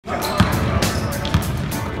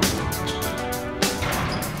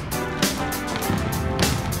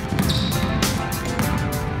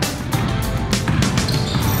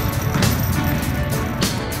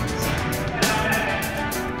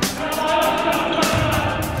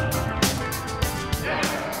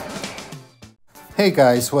Hey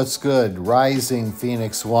guys, what's good? Rising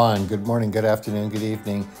Phoenix One. Good morning, good afternoon, good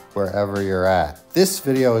evening, wherever you're at. This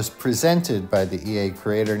video is presented by the EA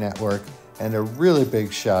Creator Network, and a really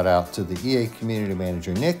big shout out to the EA Community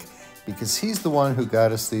Manager, Nick, because he's the one who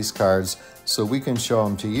got us these cards so we can show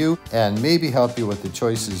them to you and maybe help you with the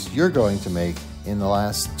choices you're going to make in the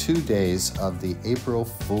last 2 days of the April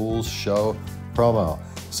Fool's Show promo.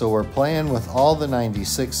 So we're playing with all the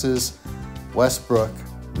 96s, Westbrook,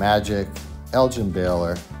 Magic, Elgin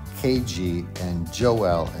Baylor, KG, and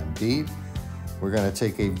Joel Embiid. We're going to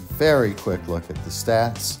take a very quick look at the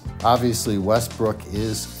stats. Obviously, Westbrook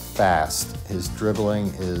is fast. His dribbling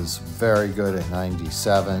is very good at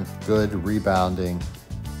 97, good rebounding,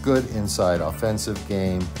 good inside offensive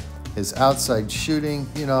game. His outside shooting,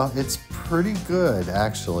 you know, it's pretty good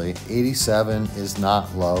actually. 87 is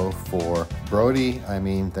not low for Brody. I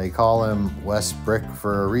mean, they call him Westbrick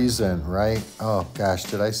for a reason, right? Oh gosh,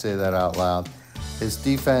 did I say that out loud? His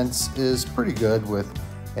defense is pretty good with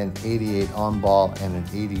an 88 on ball and an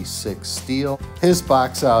 86 steal. His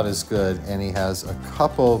box out is good, and he has a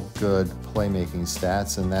couple good playmaking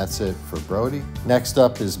stats, and that's it for Brody. Next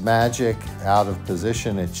up is Magic, out of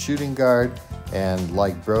position at shooting guard. And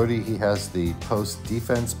like Brody, he has the post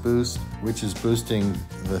defense boost, which is boosting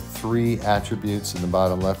the 3 attributes in the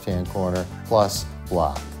bottom left-hand corner, plus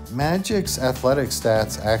block. Magic's athletic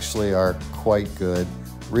stats actually are quite good.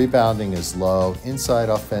 Rebounding is low. Inside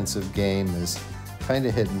offensive game is kind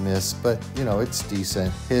of hit and miss, but you know, it's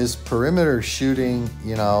decent. His perimeter shooting,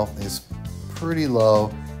 you know, is pretty low.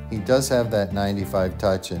 He does have that 95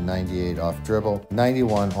 touch and 98 off dribble.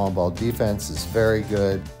 91 on ball defense is very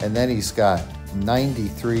good. And then he's got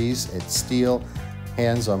 93s at steal,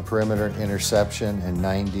 hands on perimeter, interception, and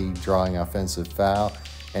 90 drawing offensive foul.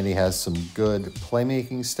 And he has some good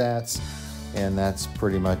playmaking stats, and that's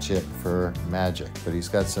pretty much it for Magic. But he's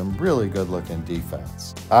got some really good looking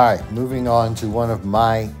defense. All right, moving on to one of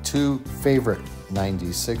my 2 favorite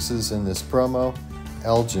 96s in this promo,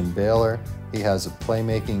 Elgin Baylor. He has a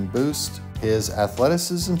playmaking boost. His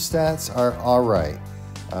athleticism stats are all right.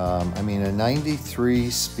 I mean, a 93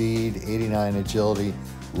 speed, 89 agility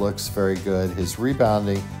looks very good. His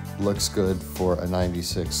rebounding looks good for a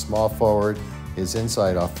 96 small forward. His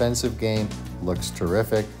inside offensive game looks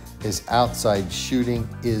terrific. His outside shooting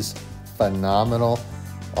is phenomenal.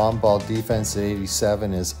 On-ball defense at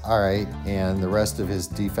 87 is all right, and the rest of his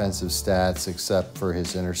defensive stats, except for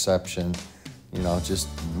his interception, you know, just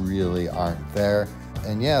really aren't there.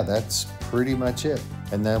 And yeah, that's pretty much it.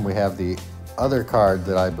 And then we have the other card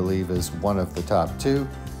that I believe is one of the top 2.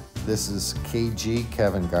 This is KG,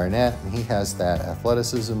 Kevin Garnett, and he has that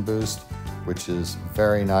athleticism boost, which is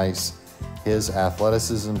very nice. His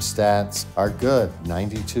athleticism stats are good,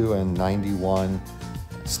 92 and 91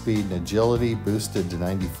 speed and agility, boosted to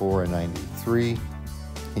 94 and 93.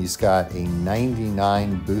 He's got a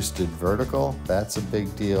 99 boosted vertical, that's a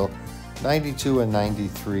big deal. 92 and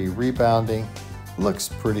 93 rebounding, looks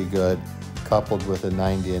pretty good, coupled with a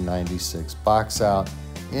 90 and 96 box out.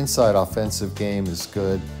 Inside offensive game is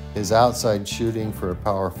good. His outside shooting for a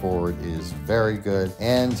power forward is very good,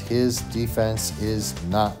 and his defense is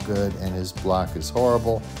not good, and his block is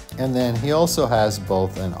horrible. And then he also has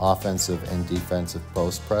both an offensive and defensive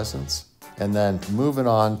post presence. And then moving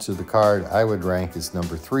on to the card I would rank as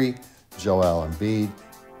number 3, Joel Embiid.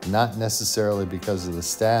 Not necessarily because of the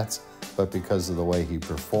stats, but because of the way he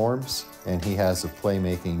performs, and he has a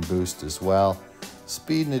playmaking boost as well.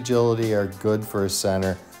 Speed and agility are good for a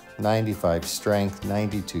center. 95 strength,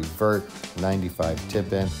 92 vert, 95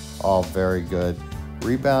 tip in, all very good.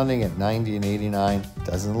 Rebounding at 90 and 89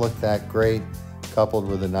 doesn't look that great, coupled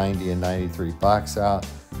with a 90 and 93 box out,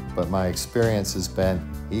 but my experience has been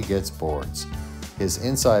he gets boards. His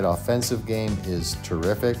inside offensive game is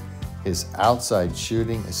terrific. His outside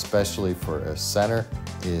shooting, especially for a center,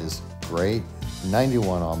 is great.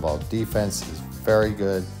 91 on-ball defense is very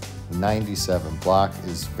good. 97 block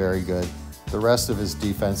is very good. The rest of his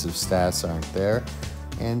defensive stats aren't there.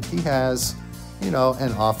 And he has, you know,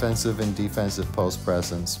 an offensive and defensive post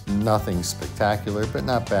presence. Nothing spectacular, but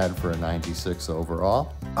not bad for a 96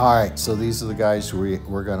 overall. All right, so these are the guys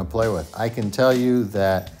we're gonna play with. I can tell you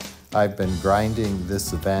that I've been grinding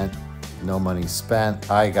this event. No money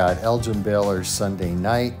spent. I got Elgin Baylor Sunday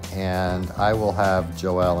night, and I will have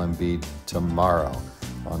Joel Embiid tomorrow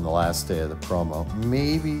on the last day of the promo.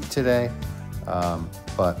 Maybe today,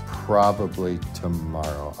 but probably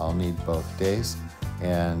tomorrow. I'll need both days,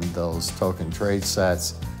 and those token trade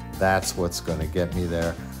sets, that's what's going to get me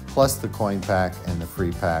there, plus the coin pack and the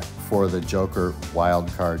free pack for the Joker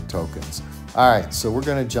wildcard tokens. All right, so we're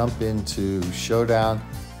going to jump into Showdown.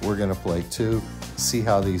 We're gonna play 2, see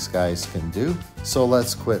how these guys can do. So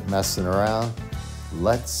let's quit messing around.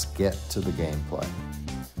 Let's get to the gameplay.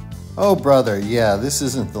 Oh brother, yeah, this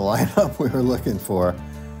isn't the lineup we were looking for.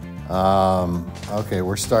 Okay,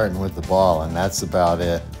 we're starting with the ball and that's about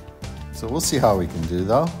it. So we'll see how we can do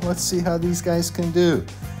though. Let's see how these guys can do.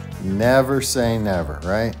 Never say never,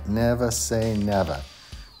 right? Never say never.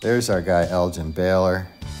 There's our guy Elgin Baylor,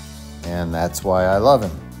 and that's why I love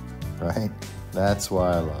him, right? That's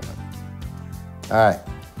why I love him. All right.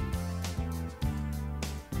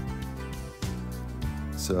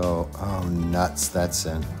 So, oh nuts, that's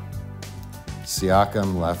in.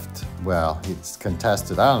 Siakam left, well, it's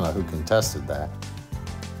contested. I don't know who contested that.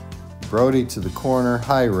 Brody to the corner,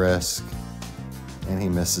 high risk, and he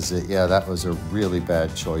misses it. Yeah, that was a really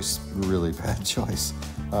bad choice, really bad choice.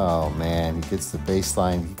 Oh man, he gets the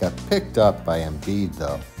baseline. He got picked up by Embiid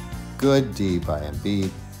though. Good D by Embiid.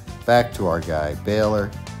 Back to our guy, Baylor,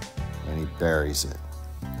 and he buries it.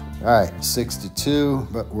 All right,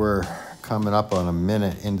 6-2, but we're coming up on a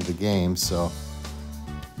minute into the game, so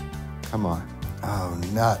come on. Oh,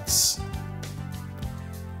 nuts.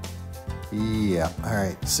 Yeah, all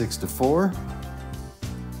right, 6-4.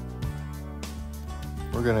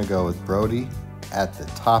 We're gonna go with Brody at the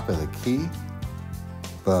top of the key.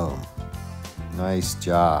 Boom. Nice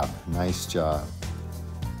job, nice job.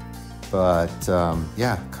 But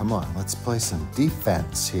yeah, come on, let's play some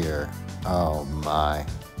defense here. Oh my,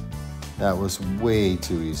 that was way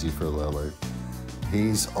too easy for Lillard.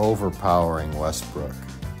 He's overpowering Westbrook.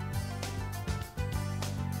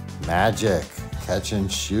 Magic, catch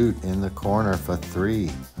and shoot in the corner for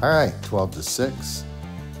 3. All right, 12-6.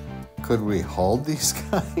 Could we hold these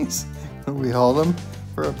guys? Could we hold them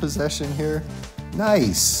for a possession here?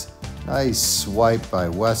 Nice, nice swipe by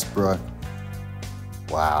Westbrook.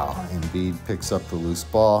 Wow, Embiid picks up the loose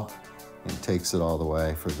ball and takes it all the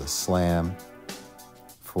way for the slam.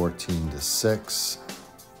 14-6.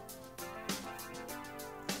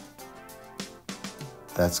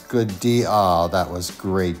 That's good D. Oh, that was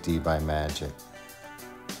great D by Magic.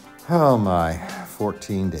 Oh my,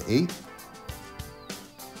 14-8.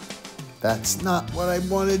 That's not what I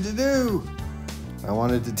wanted to do. I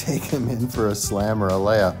wanted to take him in for a slam or a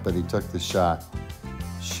layup, but he took the shot.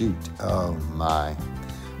 Shoot, oh my.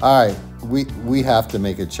 All right, we have to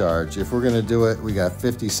make a charge. If we're gonna do it, we got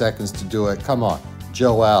 50 seconds to do it. Come on,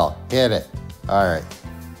 Joel, hit it. All right,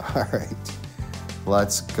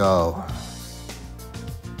 let's go.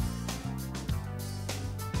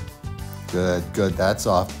 Good, good, that's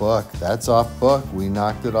off book. That's off book, we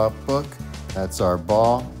knocked it off book. That's our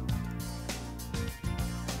ball.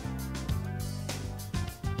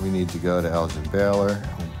 We need to go to Elgin Baylor,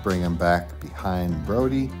 bring him back behind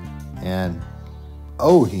Brody, and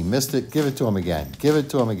oh, he missed it. Give it to him again. Give it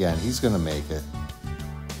to him again. He's gonna make it.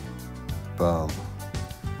 Boom.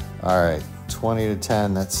 All right,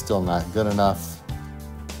 20-10, that's still not good enough.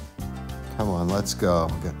 Come on, let's go.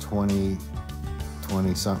 We got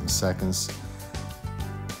 20-something seconds.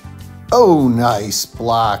 Oh, nice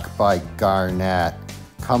block by Garnett.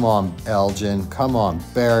 Come on, Elgin. Come on,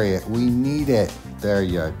 bury it. We need it. There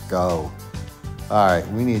you go. All right,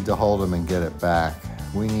 we need to hold them and get it back.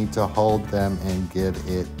 We need to hold them and get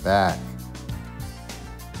it back.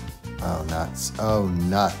 Oh, nuts. Oh,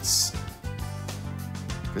 nuts.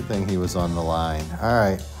 Good thing he was on the line. All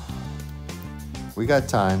right. We got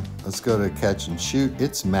time. Let's go to catch and shoot.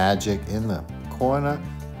 It's Magic in the corner.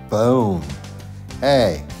 Boom.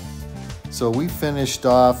 Hey. So we finished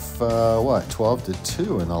off, what,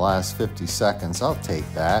 12-2 in the last 50 seconds. I'll take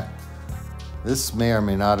that. This may or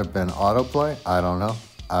may not have been autoplay. I don't know.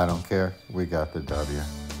 I don't care. We got the W.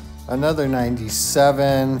 Another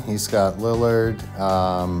 97. He's got Lillard.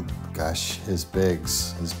 Gosh, his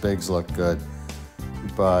bigs look good.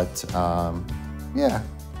 But yeah,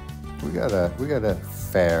 we got a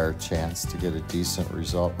fair chance to get a decent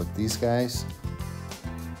result with these guys.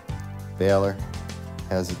 Baylor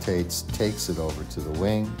hesitates, takes it over to the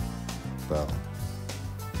wing. Boom.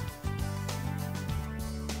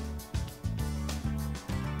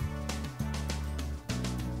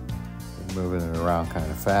 Moving it around kind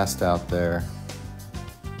of fast out there.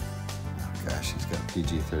 Oh gosh, he's got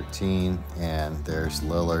PG-13, and there's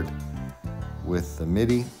Lillard with the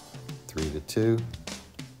midi, 3-2.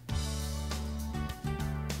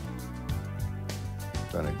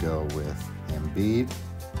 Gonna go with Embiid.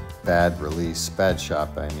 Bad release, bad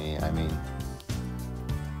shot by me. I mean,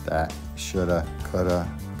 that shoulda, coulda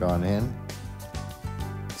gone in.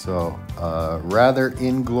 So, rather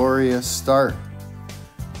inglorious start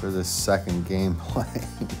for this second gameplay.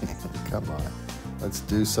 Come on, let's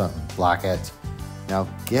do something. Block it. Now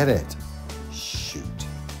get it. Shoot.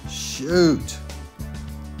 shoot.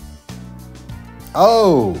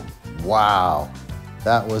 Oh, wow.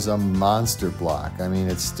 That was a monster block. I mean,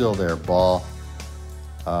 it's still their ball.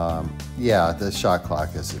 Yeah, the shot clock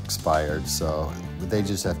has expired, so they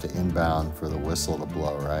just have to inbound for the whistle to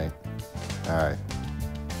blow, right? All right.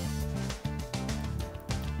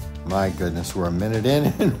 My goodness, we're a minute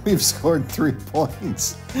in and we've scored 3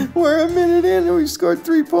 points. We're a minute in and we've scored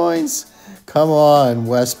 3 points. Come on,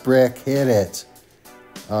 Westbrook, hit it.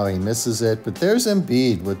 Oh, he misses it, but there's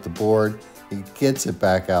Embiid with the board. He gets it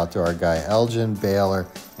back out to our guy, Elgin Baylor,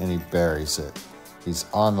 and he buries it. He's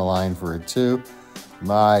on the line for a 2.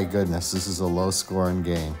 My goodness, this is a low-scoring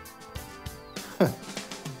game.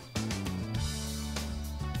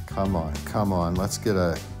 Come on, come on. Let's get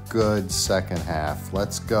a good second half.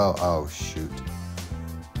 Let's go. Oh, shoot.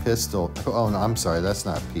 Pistol. Oh, no, I'm sorry. That's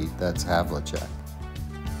not Pete. That's Havlicek.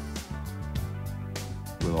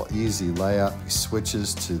 Little easy layup. He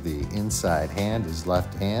switches to the inside hand, his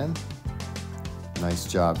left hand. Nice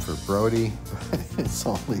job for Brody. It's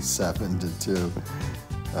only 7-2.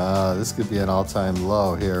 This could be an all-time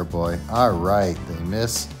low here, boy. All right, they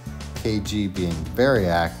miss. KG being very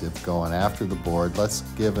active, going after the board. Let's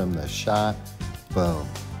give him the shot. Boom.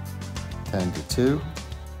 10-2.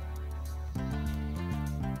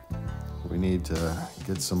 We need to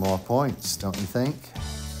get some more points, don't you think?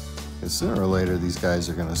 Because sooner or later, these guys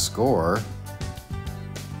are going to score.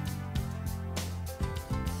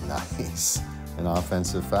 Nice. An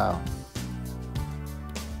offensive foul.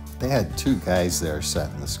 They had 2 guys there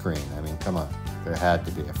setting the screen. I mean, come on. There had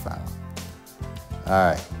to be a foul. All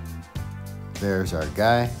right. There's our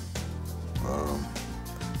guy. Boom.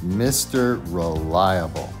 Mr.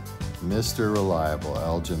 Reliable. Mr. Reliable,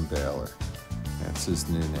 Elgin Baylor. That's his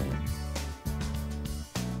new name.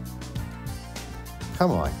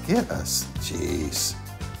 Come on, get us. Jeez.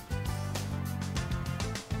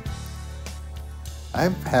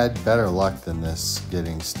 I've had better luck than this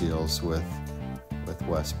getting steals with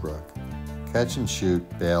Westbrook. Catch and shoot,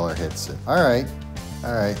 Baylor hits it. All right,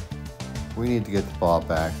 all right. We need to get the ball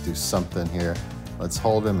back, do something here. Let's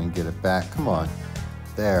hold him and get it back. Come on.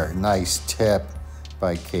 There, nice tip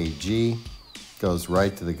by KG. Goes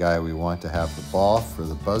right to the guy we want to have the ball for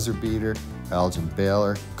the buzzer beater. Elgin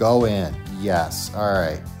Baylor, go in. Yes, all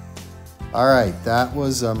right. All right, that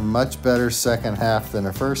was a much better second half than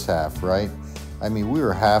the first half, right? I mean, we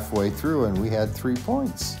were halfway through and we had 3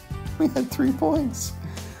 points. We had 3 points.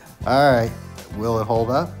 All right, will it hold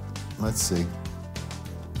up? Let's see.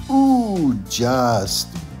 Ooh, just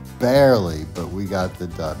barely, but we got the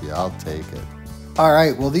W. I'll take it. All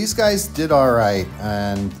right, well, these guys did all right,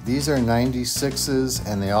 and these are 96s,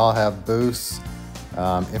 and they all have boosts.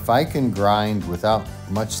 If I can grind without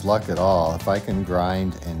much luck at all, if I can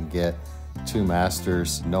grind and get 2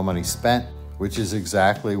 masters, no money spent, which is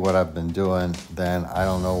exactly what I've been doing, then I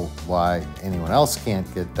don't know why anyone else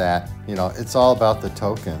can't get that. You know, it's all about the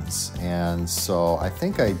tokens, and so I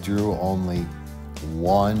think I drew only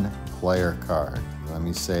 1 player card. Let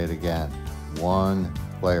me say it again, 1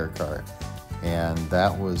 player card. And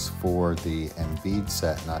that was for the Embiid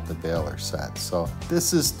set, not the Baylor set. So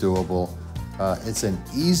this is doable. It's an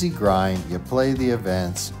easy grind. You play the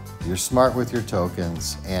events, you're smart with your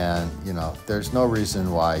tokens, and you know, there's no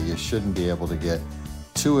reason why you shouldn't be able to get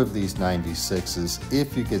 2 of these 96s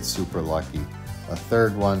if you get super lucky. A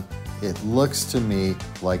third one, it looks to me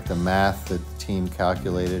like the math that the team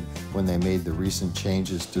calculated when they made the recent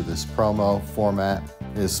changes to this promo format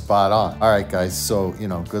is spot on. All right, guys, so, you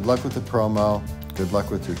know, good luck with the promo. Good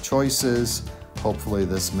luck with your choices. Hopefully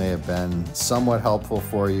this may have been somewhat helpful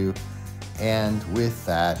for you. And with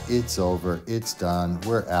that, it's over. It's done.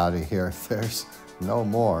 We're out of here. There's no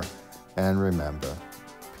more. And remember,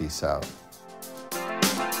 peace out.